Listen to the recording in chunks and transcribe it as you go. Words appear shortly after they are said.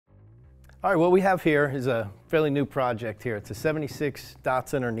All right, what we have here is a fairly new project here. It's a 76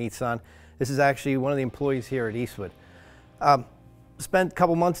 Datsun or Nissan. This is actually one of the employees here at Eastwood. Spent a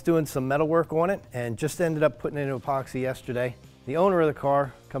couple months doing some metal work on it and just ended up putting it into epoxy yesterday. The owner of the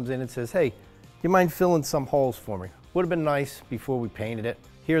car comes in and says, hey, you mind filling some holes for me? Would have been nice before we painted it.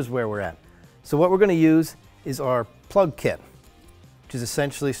 Here's where we're at. So what we're going to use is our plug kit, which is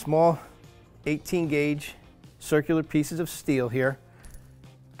essentially small 18 gauge circular pieces of steel here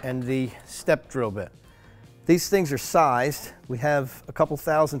and the step drill bit. These things are sized. We have a couple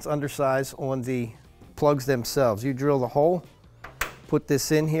thousandths undersize on the plugs themselves. You drill the hole, put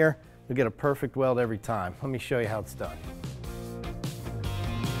this in here, you'll get a perfect weld every time. Let me show you how it's done.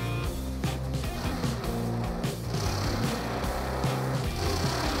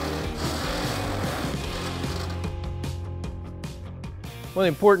 One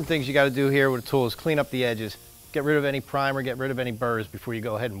of the important things you got to do here with a tool is clean up the edges. Get rid of any primer, get rid of any burrs before you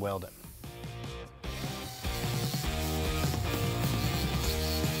go ahead and weld it.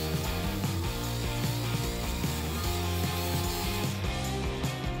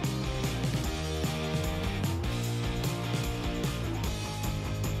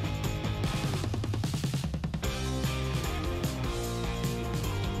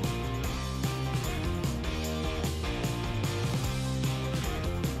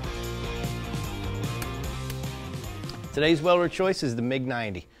 Today's welder choice is the MiG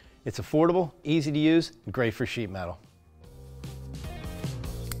 90. It's affordable, easy to use, and great for sheet metal.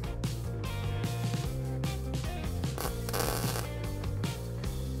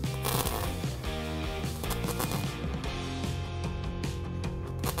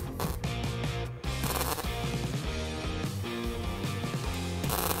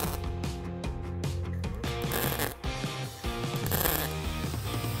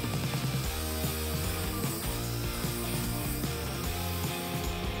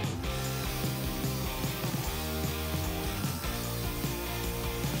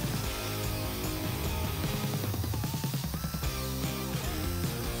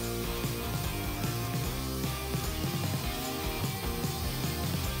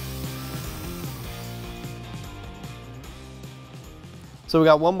 So we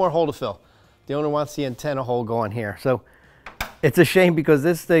got one more hole to fill. The owner wants the antenna hole going here. So it's a shame because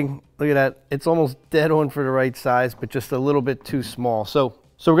this thing, look at that, it's almost dead on for the right size, but just a little bit too small. So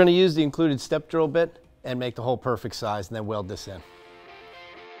we're gonna use the included step drill bit and make the hole perfect size and then weld this in.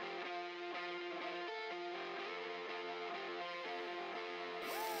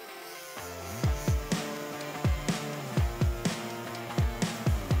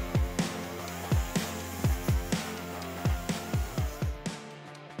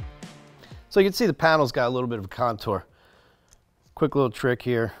 So you can see the panel's got a little bit of a contour. Quick little trick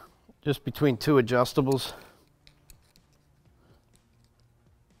here, just between two adjustables.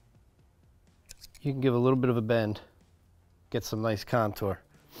 You can give a little bit of a bend, get some nice contour.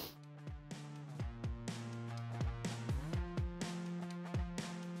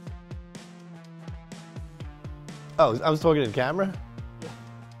 Oh, I was talking to the camera? Yeah.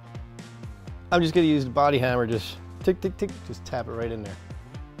 I'm just gonna use the body hammer, just tick, tick, tick, just tap it right in there.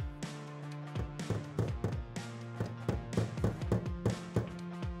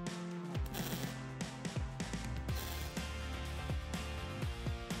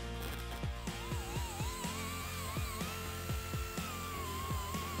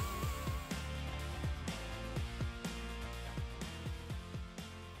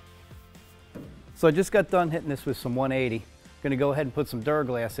 So I just got done hitting this with some 180. Going to go ahead and put some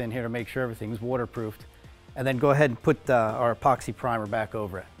Duraglass in here to make sure everything's waterproofed. And then go ahead and put our epoxy primer back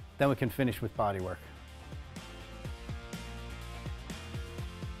over it. Then we can finish with bodywork.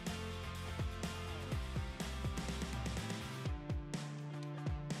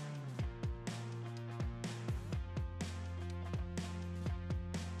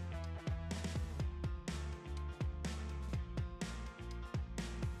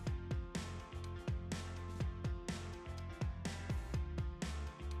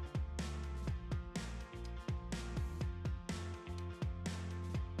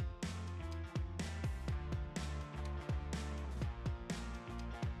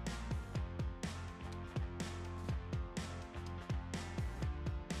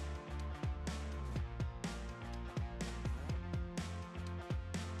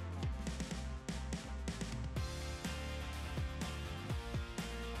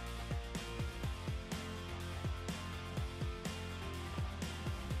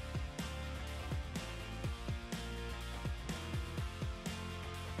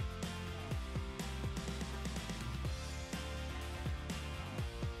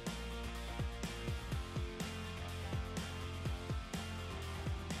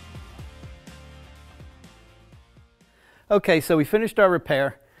 Okay, so we finished our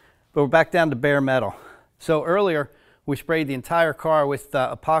repair, but we're back down to bare metal. So earlier, we sprayed the entire car with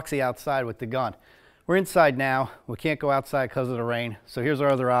epoxy outside with the gun. We're inside now. We can't go outside because of the rain, so here's our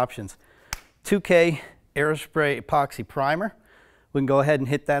other options. 2K Aerospray Epoxy Primer. We can go ahead and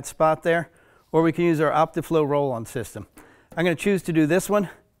hit that spot there, or we can use our OptiFlow roll-on system. I'm going to choose to do this one.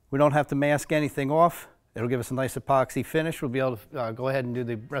 We don't have to mask anything off. It'll give us a nice epoxy finish. We'll be able to go ahead and do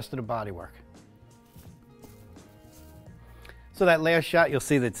the rest of the body work. So that last shot, you'll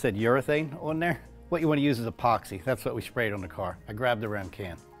see that it said urethane on there. What you want to use is epoxy. That's what we sprayed on the car. I grabbed the round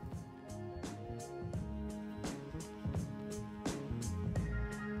can.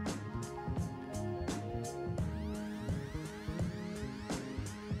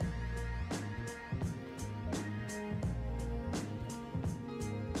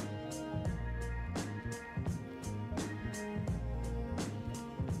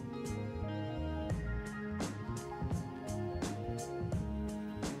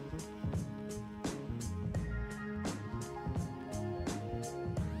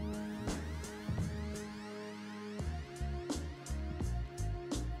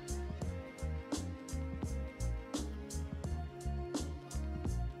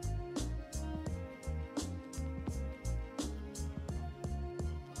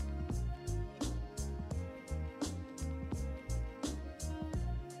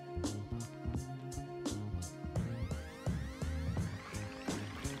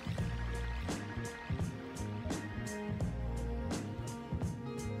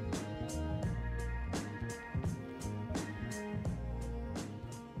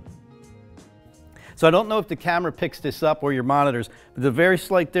 So I don't know if the camera picks this up or your monitors, but there's a very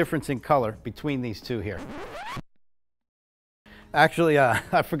slight difference in color between these two here. Actually,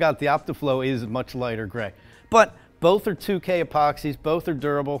 I forgot the OptiFlow is much lighter gray. But both are 2K epoxies, both are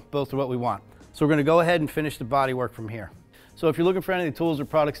durable, both are what we want. So we're going to go ahead and finish the body work from here. So if you're looking for any of the tools or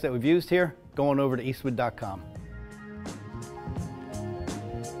products that we've used here, go on over to eastwood.com.